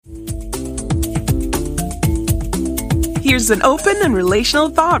Here's an open and relational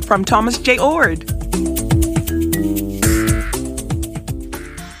thought from Thomas J. Oord.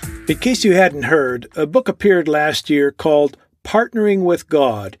 In case you hadn't heard, a book appeared last year called Partnering with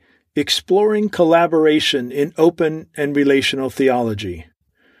God, Exploring Collaboration in Open and Relational Theology.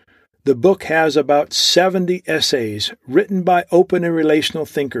 The book has about 70 essays written by open and relational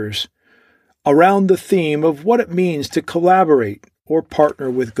thinkers around the theme of what it means to collaborate or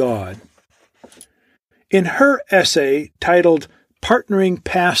partner with God. In her essay titled Partnering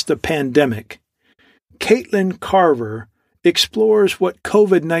Past the Pandemic, Caitlin Carver explores what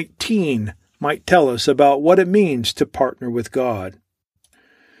COVID-19 might tell us about what it means to partner with God.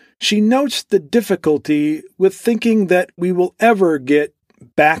 She notes the difficulty with thinking that we will ever get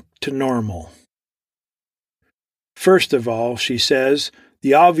back to normal. First of all, she says,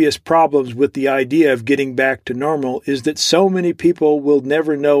 the obvious problems with the idea of getting back to normal is that so many people will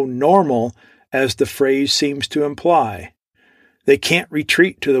never know normal as the phrase seems to imply. They can't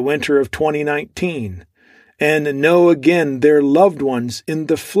retreat to the winter of 2019 and know again their loved ones in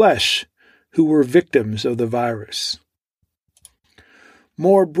the flesh who were victims of the virus.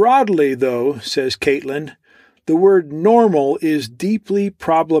 More broadly, though, says Caitlin, the word normal is deeply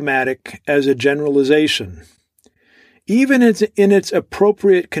problematic as a generalization. Even in its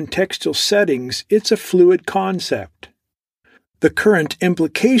appropriate contextual settings, it's a fluid concept. The current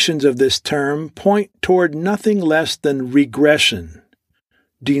implications of this term point toward nothing less than regression,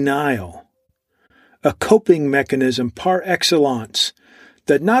 denial, a coping mechanism par excellence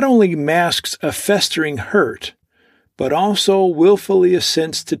that not only masks a festering hurt, but also willfully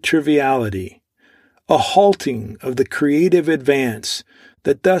assents to triviality, a halting of the creative advance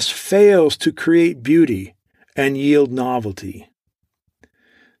that thus fails to create beauty and yield novelty.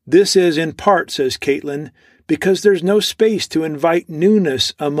 This is in part, says Caitlin, because there's no space to invite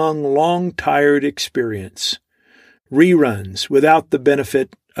newness among long-tired experience, reruns without the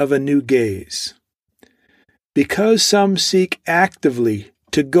benefit of a new gaze. Because some seek actively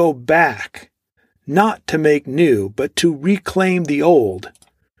to go back, not to make new, but to reclaim the old,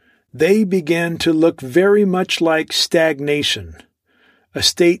 they begin to look very much like stagnation, a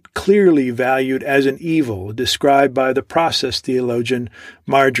state clearly valued as an evil described by the process theologian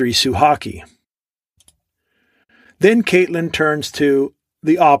Marjorie Suchocki. Then Caitlin turns to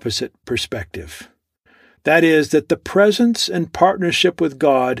the opposite perspective. That is, that the presence and partnership with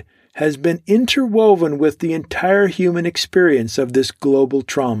God has been interwoven with the entire human experience of this global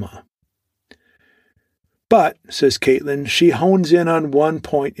trauma. But, says Caitlin, she hones in on one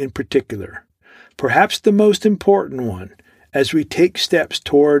point in particular, perhaps the most important one, as we take steps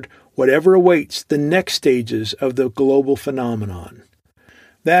toward whatever awaits the next stages of the global phenomenon.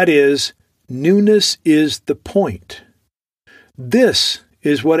 That is, newness is the point. This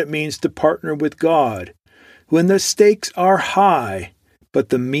is what it means to partner with God, when the stakes are high, but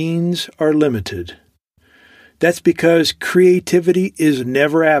the means are limited. That's because creativity is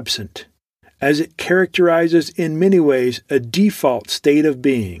never absent, as it characterizes in many ways a default state of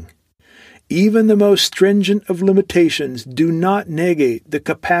being. Even the most stringent of limitations do not negate the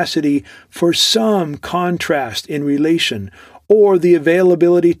capacity for some contrast in relation or the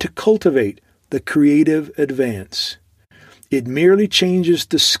availability to cultivate the creative advance. It merely changes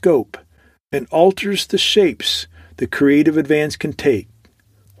the scope and alters the shapes the creative advance can take,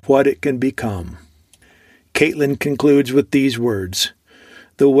 what it can become. Caitlin concludes with these words,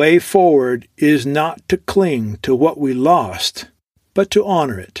 "The way forward is not to cling to what we lost, but to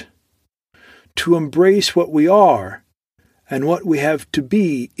honor it, to embrace what we are and what we have to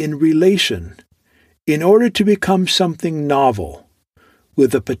be in relation, in order to become something novel,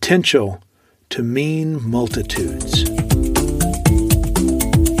 with the potential to mean multitudes."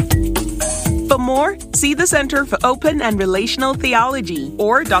 For more, see the Center for Open and Relational Theology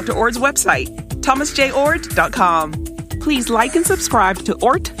or Dr. Oord's website, thomasjoord.com. Please like and subscribe to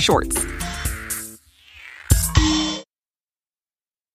Oord Shorts.